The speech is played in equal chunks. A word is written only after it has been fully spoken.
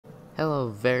Hello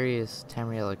various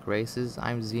Tamrielic races,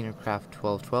 I'm Xenocraft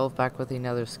 1212 back with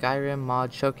another Skyrim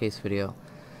mod showcase video.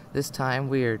 This time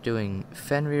we are doing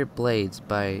Fenrir Blades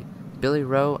by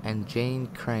Billyro and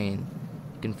JayCrane.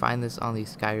 You can find this on the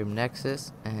Skyrim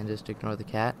Nexus, and just ignore the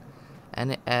cat.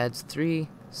 And it adds 3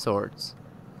 swords.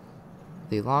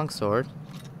 The long sword,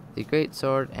 the great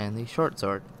sword, and the short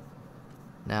sword.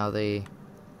 Now they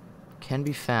can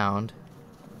be found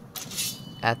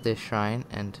at this shrine,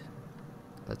 and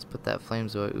let's put that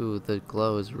flames away. Ooh, the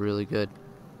glow is really good.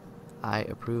 I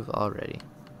approve already.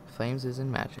 Flames isn't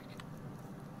magic.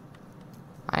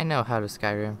 I know how to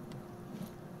Skyrim.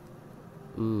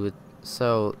 Ooh,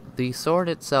 so the sword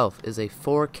itself is a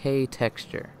 4K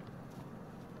texture.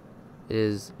 It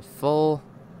is full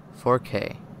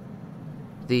 4K.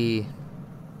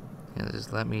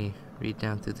 Just let me read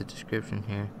down through the description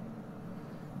here.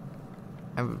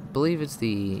 I believe it's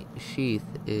the sheath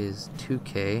is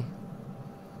 2K.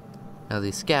 Now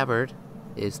the scabbard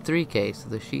is 3K, so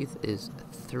the sheath is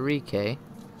 3K.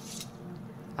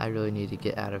 I really need to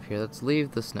get out of here. Let's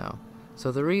leave the snow. So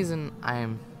the reason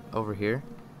I'm over here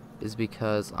is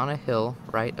because on a hill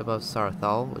right above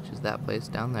Sarthal, which is that place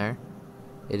down there,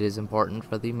 it is important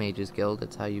for the Mages Guild.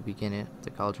 It's how you begin it,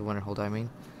 the College of Winterhold, I mean.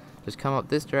 Just come up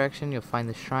this direction, you'll find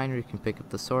the shrine where you can pick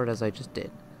up the sword as I just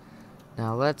did.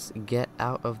 Now let's get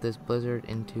out of this blizzard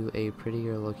into a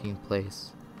prettier looking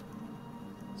place.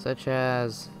 Such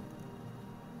as...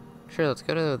 Sure, let's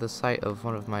go to the site of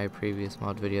one of my previous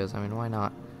mod videos. I mean, why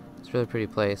not? It's a really pretty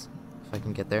place, if I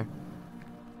can get there.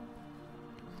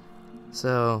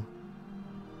 So,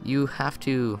 you have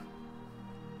to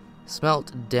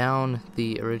smelt down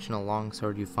the original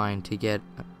longsword you find to get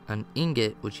an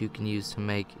ingot, which you can use to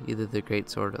make either the great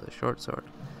sword or the short sword,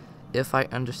 if I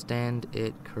understand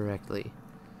it correctly.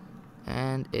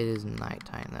 And it is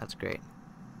nighttime, that's great.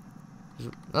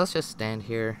 Let's just stand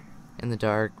here in the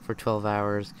dark for 12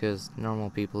 hours, because normal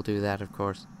people do that, of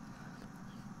course.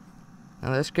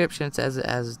 Now the description says it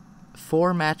has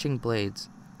 4 matching blades.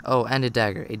 Oh, and a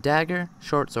dagger. A dagger,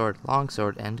 short sword, long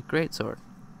sword, and great sword.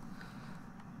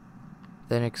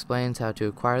 Then it explains how to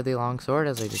acquire the long sword,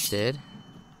 as I just did.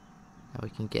 Now we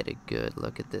can get a good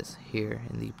look at this here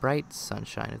in the bright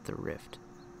sunshine of the rift.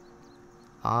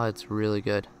 Ah, it's really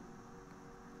good.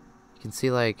 You can see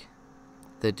like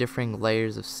the differing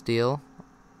layers of steel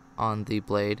on the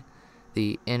blade.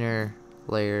 The inner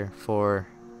layer for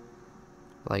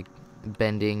like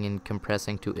bending and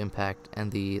compressing to impact,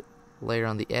 and the layer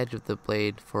on the edge of the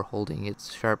blade for holding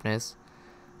its sharpness.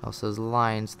 Also has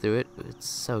lines through it. It's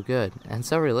so good and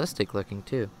so realistic looking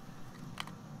too.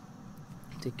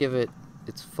 To give it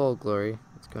its full glory,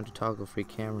 let's go into toggle free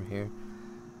camera here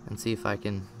and see if I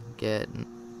can get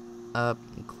up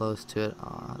and close to it.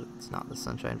 Oh, it's not the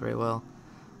sunshine very well.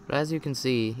 But as you can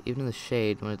see, even in the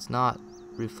shade, when it's not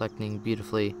reflecting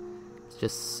beautifully, it's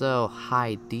just so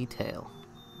high detail.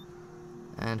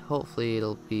 And hopefully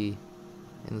it'll be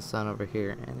in the sun over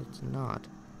here, and it's not.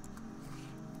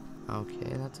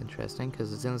 Okay, that's interesting,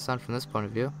 because it's in the sun from this point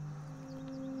of view.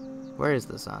 Where is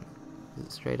the sun? Is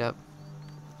it straight up?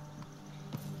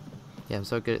 Yeah, I'm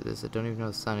so good at this, I don't even know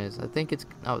where the sun is. I think it's...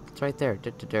 oh, it's right there.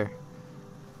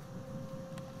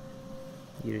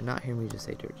 You did not hear me just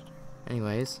say dirt.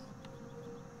 Anyways,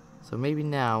 so maybe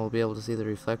now we'll be able to see the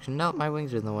reflection. No, my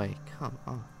wings are in the way. Come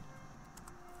on.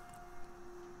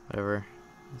 Whatever.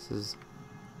 This is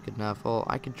good enough. Well,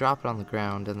 I could drop it on the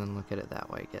ground and then look at it that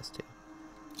way, I guess, too.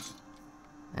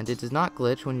 And it does not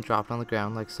glitch when you drop it on the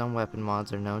ground like some weapon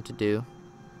mods are known to do.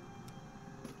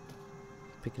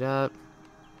 Pick it up.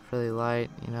 Fairly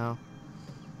light, you know.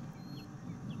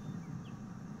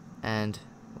 And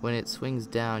when it swings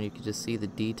down, you can just see the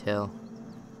detail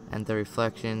and the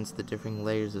reflections, the different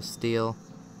layers of steel.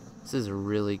 This is a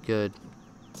really good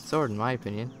sword in my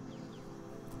opinion.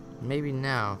 Maybe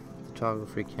now the toggle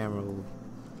free camera will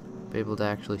be able to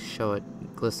actually show it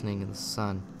glistening in the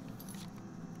sun.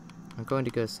 I'm going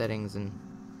to go to settings and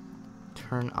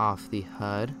turn off the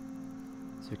HUD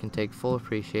so we can take full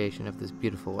appreciation of this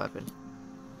beautiful weapon.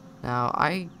 Now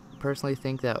I personally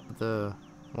think that the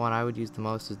one I would use the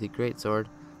most is the greatsword.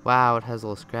 Wow, it has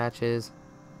little scratches.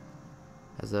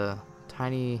 Has a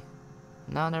tiny...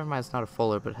 no, never mind, it's not a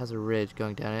fuller, but it has a ridge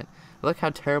going down it. Look how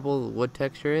terrible the wood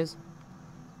texture is,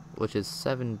 which is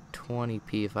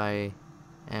 720p if I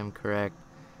am correct.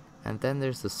 And then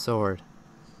there's the sword.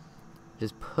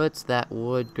 Just puts that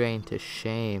wood grain to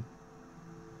shame.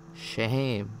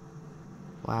 Shame.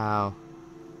 Wow.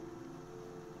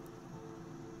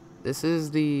 This is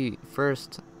the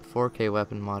first 4K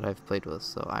weapon mod I've played with,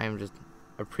 so I am just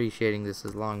appreciating this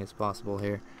as long as possible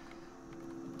here.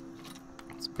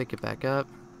 Let's pick it back up.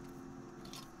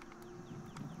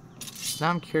 So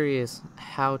now I'm curious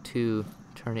how to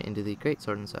turn it into the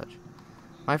greatsword and such.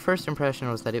 My first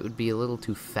impression was that it would be a little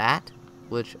too fat,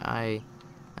 which I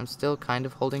am still kind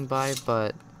of holding by,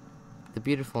 but the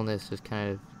beautifulness just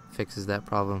kind of fixes that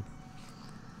problem.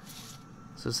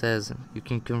 So it says, you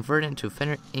can convert it into a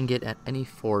Fenrir ingot at any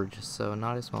forge, so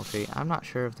not a smeltery. I'm not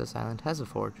sure if this island has a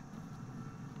forge.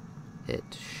 It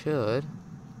should.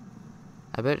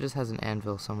 I bet it just has an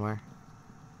anvil somewhere.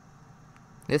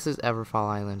 This is Everfall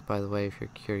Island, by the way, if you're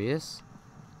curious.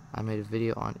 I made a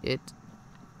video on it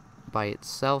by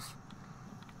itself,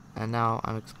 and now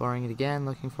I'm exploring it again,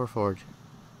 looking for a forge.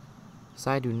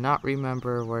 So I do not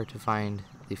remember where to find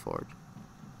the forge.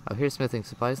 Oh, here's smithing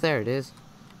supplies. There it is.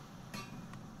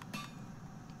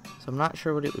 So I'm not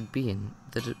sure what it would be in.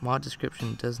 The mod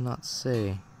description does not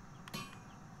say.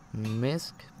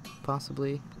 Misk,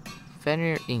 possibly.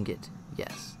 Fenrir ingot,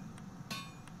 yes.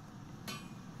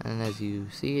 And as you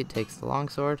see, it takes the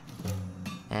longsword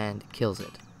and kills it.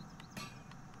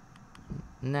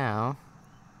 Now,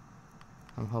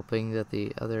 I'm hoping that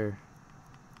the other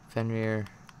Fenrir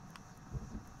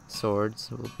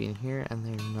swords will be in here, and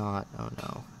they're not. Oh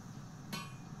no.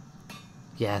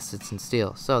 Yes, it's in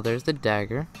steel. So there's the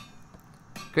dagger,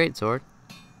 great sword,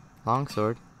 long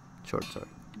sword, short sword.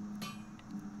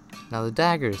 Now the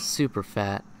dagger is super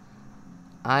fat.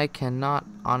 I cannot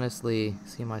honestly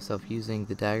see myself using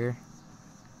the dagger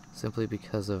simply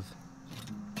because of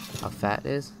how fat it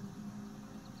is.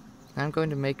 I'm going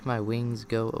to make my wings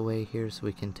go away here so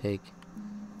we can take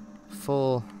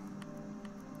full,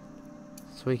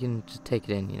 so we can just take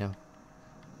it in, you know.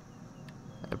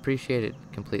 Appreciate it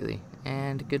completely.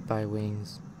 And goodbye,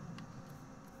 wings.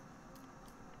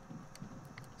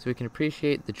 So we can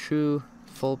appreciate the true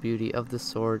full beauty of the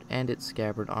sword and its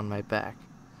scabbard on my back.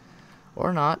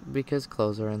 Or not, because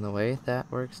clothes are in the way. That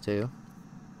works too.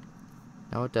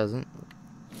 No, it doesn't.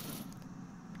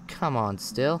 Come on,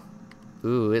 still.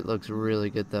 Ooh, it looks really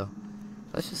good though.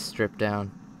 Let's just strip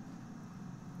down.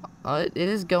 It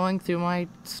is going through my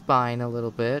spine a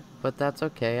little bit, but that's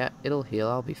okay. It'll heal.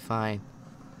 I'll be fine.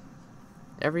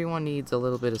 Everyone needs a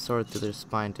little bit of sword through their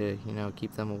spine to, you know,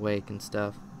 keep them awake and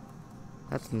stuff.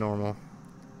 That's normal.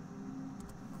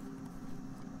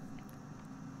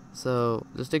 So,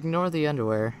 just ignore the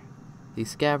underwear. The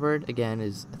scabbard, again,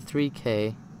 is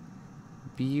 3K.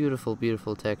 Beautiful,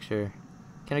 beautiful texture.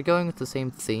 Kind of going with the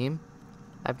same theme,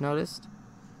 I've noticed.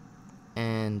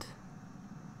 And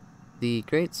the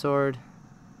greatsword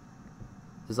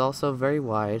is also very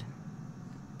wide,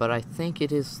 but I think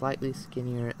it is slightly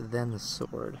skinnier than the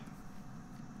sword.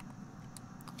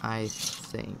 I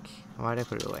think. Why did I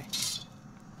put it away?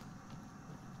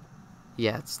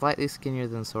 Yeah, it's slightly skinnier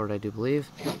than the sword, I do believe.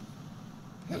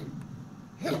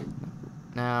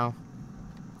 Now,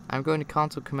 I'm going to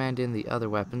console command in the other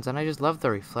weapons, and I just love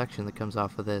the reflection that comes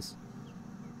off of this.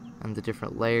 And the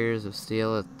different layers of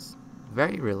steel, it's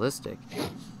very realistic.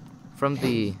 From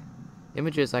the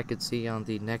images I could see on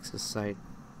the Nexus site,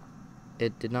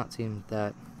 it did not seem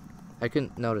that... I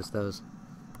couldn't notice those.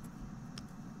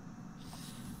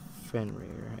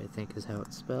 Fenrir, I think is how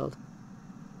it's spelled.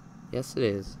 Yes, it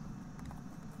is.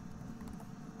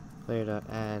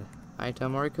 Player.add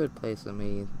item, or I could place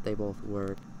them. They both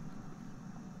work.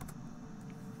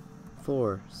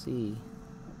 4C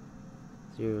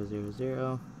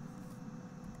 000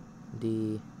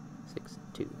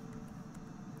 D62.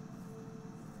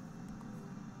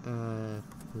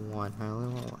 1. I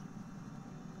only want 1.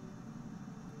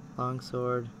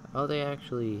 Longsword. Oh, they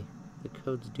actually, the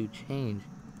codes do change.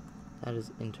 That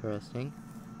is interesting.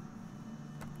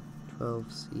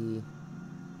 12C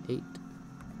 8.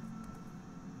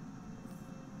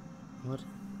 What?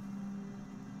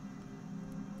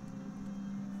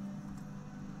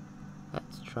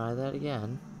 Let's try that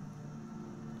again.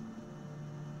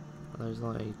 Well, there's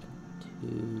only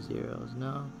 2 zeros.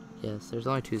 No? Yes, there's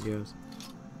only 2 zeros.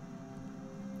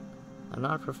 I'm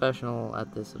not a professional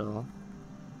at this at all.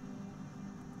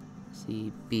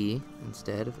 CB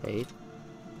instead of 8.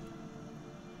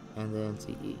 And then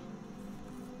CE.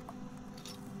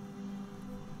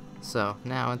 So,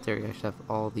 now in theory I should have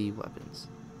all the weapons.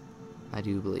 I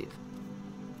do believe.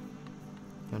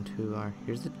 Going to our,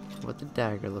 here's what the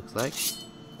dagger looks like.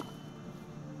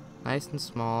 Nice and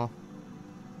small.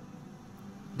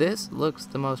 This looks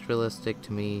the most realistic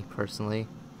to me personally.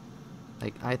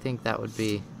 Like, I think that would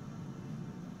be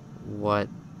what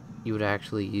you would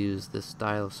actually use this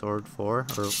style of sword for,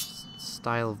 or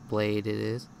style of blade it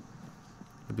is,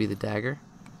 would be the dagger.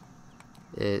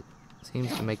 It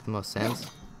seems to make the most sense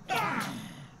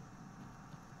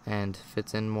and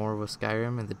fits in more with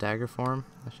Skyrim in the dagger form.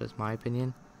 That's just my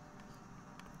opinion.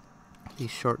 The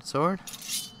short sword.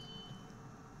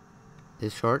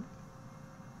 is short,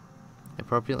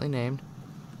 appropriately named.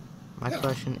 My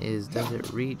question is, does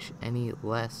it reach any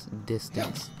less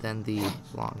distance than the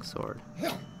longsword?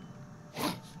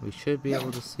 We should be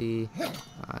able to see,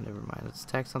 never mind, let's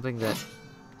attack something that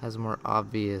has a more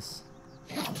obvious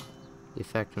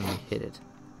effect when we hit it.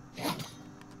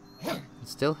 Can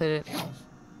still hit it,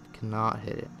 cannot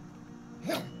hit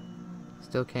it.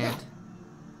 Still can't.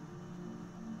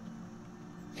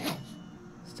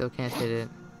 Still can't hit it.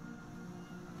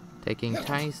 Taking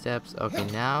tiny steps. Okay,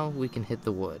 now we can hit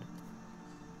the wood.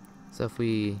 So if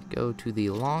we go to the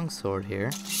longsword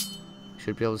here, we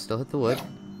should be able to still hit the wood.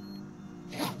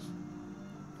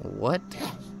 What?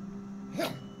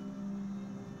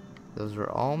 Those were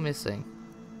all missing.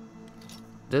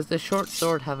 Does the short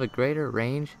sword have a greater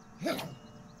range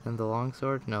than the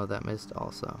longsword? No, that missed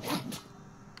also.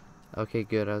 Okay,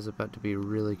 good. I was about to be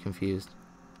really confused.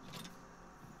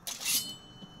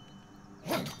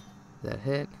 That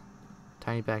hit.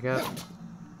 Tiny back up.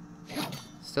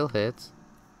 Still hits.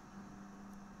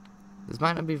 This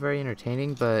might not be very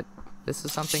entertaining, but this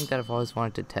is something that I've always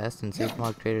wanted to test, and Safe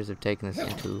Mod creators have taken this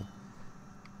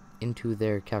into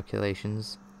their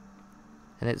calculations.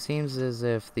 And it seems as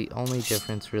if the only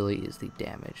difference really is the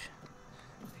damage.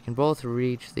 They can both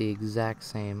reach the exact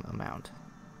same amount.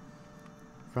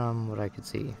 From what I could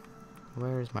see.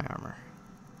 Where is my armor?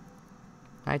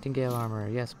 Nightingale armor,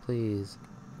 yes please.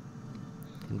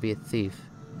 Can be a thief.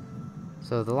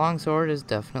 So the longsword is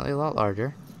definitely a lot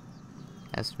larger,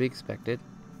 as to be expected.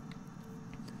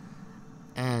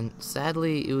 And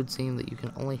sadly, it would seem that you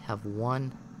can only have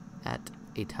one at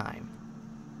a time.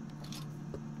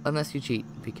 Unless you cheat,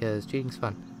 because cheating's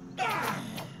fun.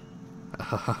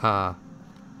 I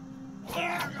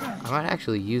might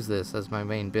actually use this as my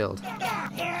main build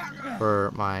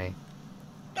for my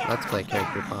Let's Play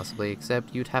character, possibly,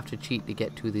 except you'd have to cheat to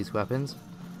get to these weapons.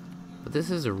 But this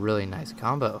is a really nice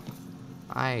combo.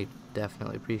 I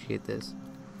definitely appreciate this.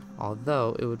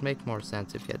 Although, it would make more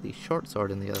sense if you had the short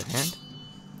sword in the other hand.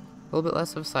 A little bit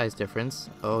less of a size difference.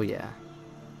 Oh yeah.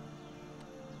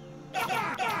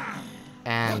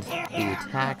 And the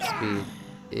attack speed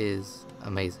is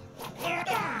amazing.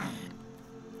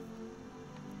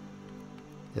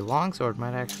 The longsword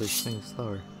might actually swing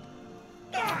slower.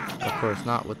 Of course,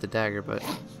 not with the dagger, but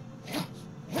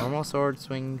normal sword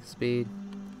swing speed.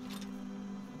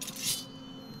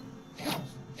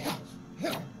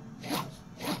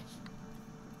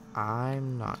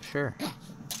 I'm not sure.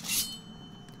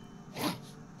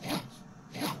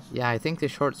 Yeah, I think the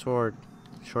short sword,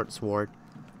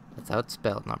 that's how it's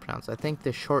spelled, not pronounced. I think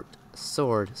the short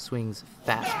sword swings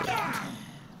faster.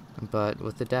 But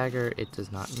with the dagger, it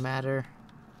does not matter.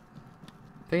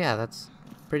 But yeah, that's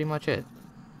pretty much it.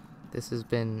 This has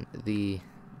been the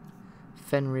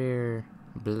Fenrir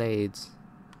Blades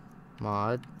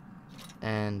mod,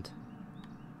 and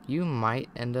you might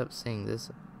end up seeing this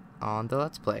on the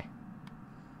Let's Play,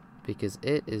 because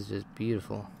it is just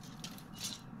beautiful.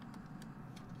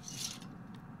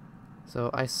 So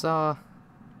I saw,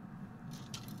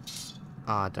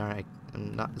 darn,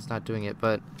 it's not doing it,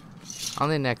 but on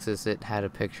the Nexus it had a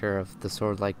picture of the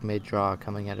sword like mid-draw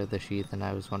coming out of the sheath, and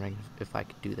I was wondering if I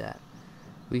could do that.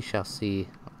 We shall see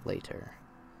later.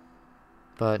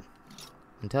 But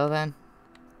until then,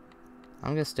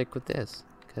 I'm gonna stick with this,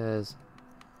 because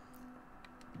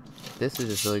this is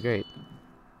just really great.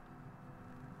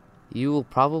 You will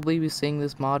probably be seeing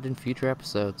this mod in future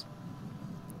episodes.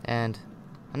 And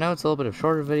I know it's a little bit of a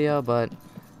shorter video, but it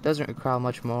doesn't require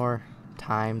much more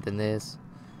time than this.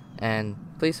 And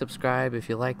please subscribe if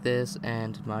you like this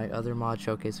and my other mod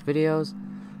showcase videos.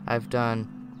 I've done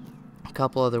a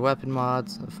couple other weapon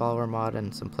mods, a follower mod,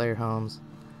 and some player homes,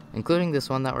 including this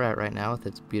one that we're at right now with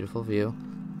its beautiful view.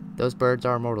 Those birds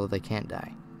are immortal, they can't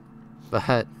die.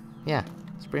 But yeah,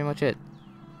 that's pretty much it.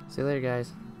 See you later,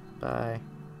 guys. Bye.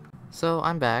 So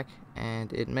I'm back,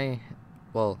 and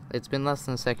it's been less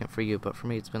than a second for you, but for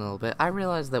me it's been a little bit. I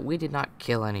realized that we did not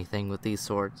kill anything with these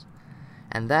swords,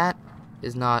 and that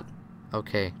is not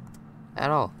okay at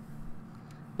all.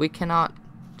 We cannot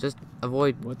just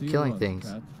avoid killing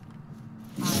things.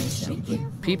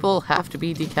 People have to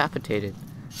be decapitated.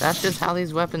 That's just how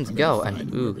these weapons go,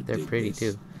 and ooh, they're pretty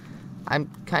too. I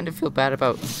kind of feel bad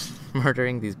about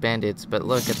murdering these bandits, but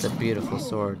look at the beautiful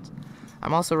swords.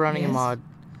 I'm also running a mod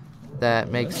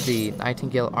that makes the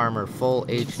Nightingale armor full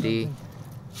HD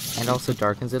and also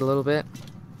darkens it a little bit.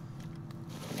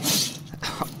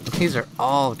 These are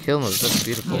all kill moves, that's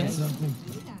beautiful.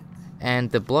 And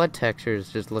the blood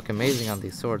textures just look amazing on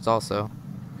these swords also.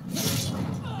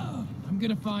 I'm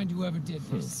gonna find whoever did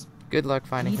this. Good luck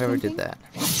finding whoever did that.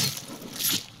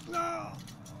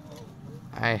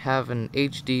 I have an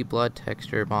HD blood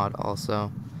texture mod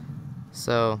also,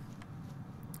 so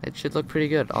it should look pretty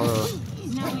good. Although,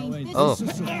 oh,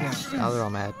 now they're all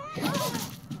mad.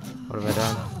 What have I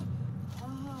done?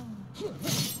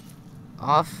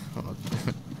 Off,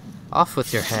 off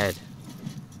with your head.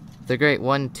 The great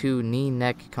 1-2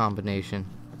 knee-neck combination.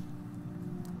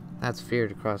 That's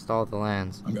feared across all the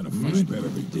lands. I'm gonna much better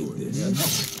be doing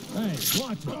this. Hey,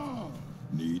 watch it.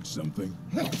 Need something?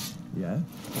 Yeah?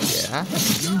 Yeah?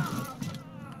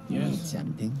 Need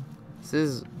something? This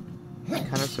is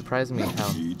kind of surprising me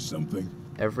how Need something?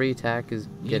 every attack is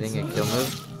getting a kill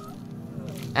move.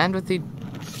 And with the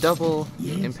double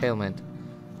impalement.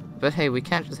 But hey, we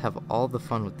can't just have all the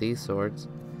fun with these swords.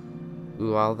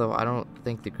 Ooh, although I don't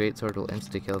think the greatsword will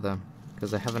insta-kill them,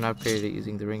 because I haven't upgraded it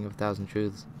using the Ring of 1,000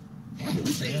 Truths.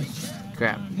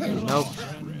 Crap. Nope.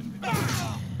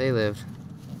 They lived.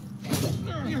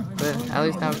 But at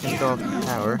least now we can go off the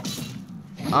tower.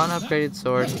 Unupgraded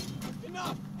sword.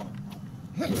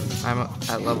 I'm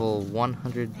at level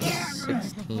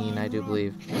 116, I do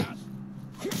believe.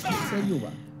 Tell you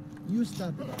what, you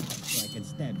start it off so I can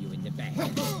stab you in the back.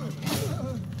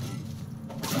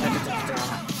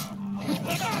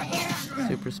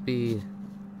 Super speed.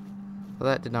 Well,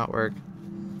 that did not work.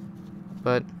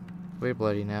 But we're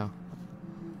bloody now.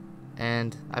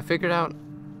 And I figured out,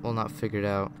 well, not figured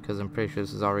out, because I'm pretty sure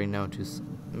this is already known to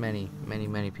many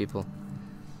people.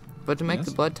 But to make the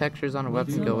blood textures on a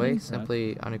weapon go away,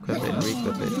 simply unequip it and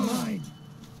re-equip it.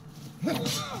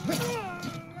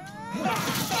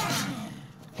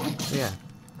 So yeah,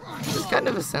 it's kind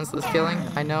of a senseless killing,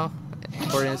 I know.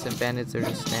 Poor innocent bandits are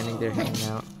just standing there hanging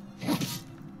out.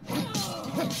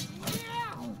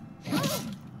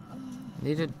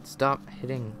 Need to stop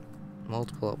hitting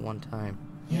multiple at one time.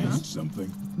 Need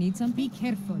something? Need some? Be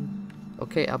careful.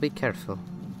 Okay, I'll be careful.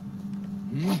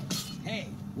 Hey,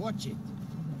 watch it.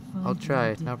 I'll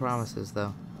try, no promises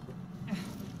though.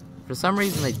 For some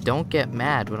reason they don't get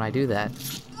mad when I do that.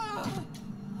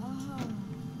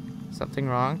 Something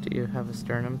wrong? Do you have a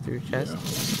sternum through your chest?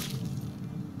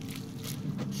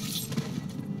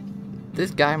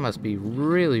 This guy must be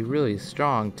really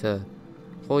strong to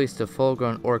hoist a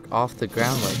full-grown orc off the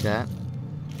ground like that.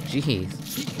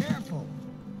 Jeez. Be careful.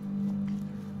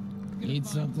 Need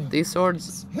something? These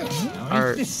swords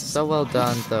are so well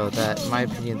done though that in my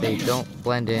opinion they don't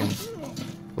blend in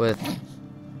with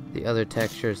the other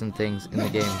textures and things in the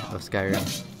game of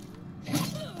Skyrim.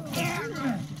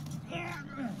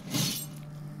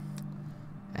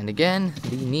 And again,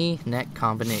 the knee-neck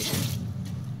combination.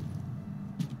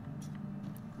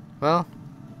 Well,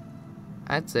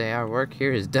 I'd say our work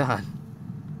here is done.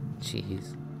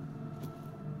 Jeez.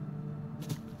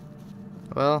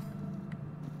 Well,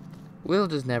 we'll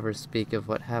just never speak of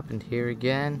what happened here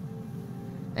again.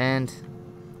 And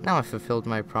now I've fulfilled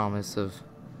my promise of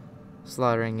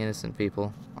slaughtering innocent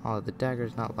people. Oh, the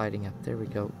dagger's not lighting up. There we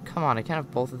go. Come on, I can't have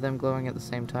both of them glowing at the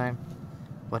same time.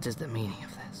 What is the meaning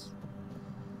of this?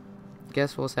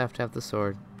 Guess we'll just have to have the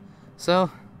sword.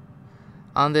 So,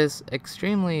 on this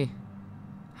extremely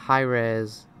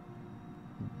high-res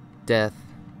death,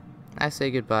 I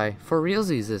say goodbye for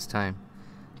realsies this time.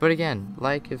 But again,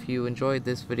 like if you enjoyed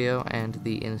this video and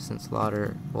the innocent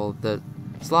slaughter, well, the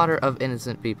slaughter of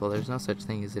innocent people. There's no such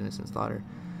thing as innocent slaughter.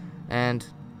 And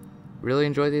really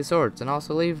enjoy these swords. And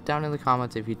also leave down in the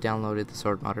comments if you downloaded the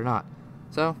sword mod or not.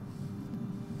 So,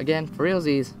 again, for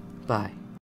realsies, bye.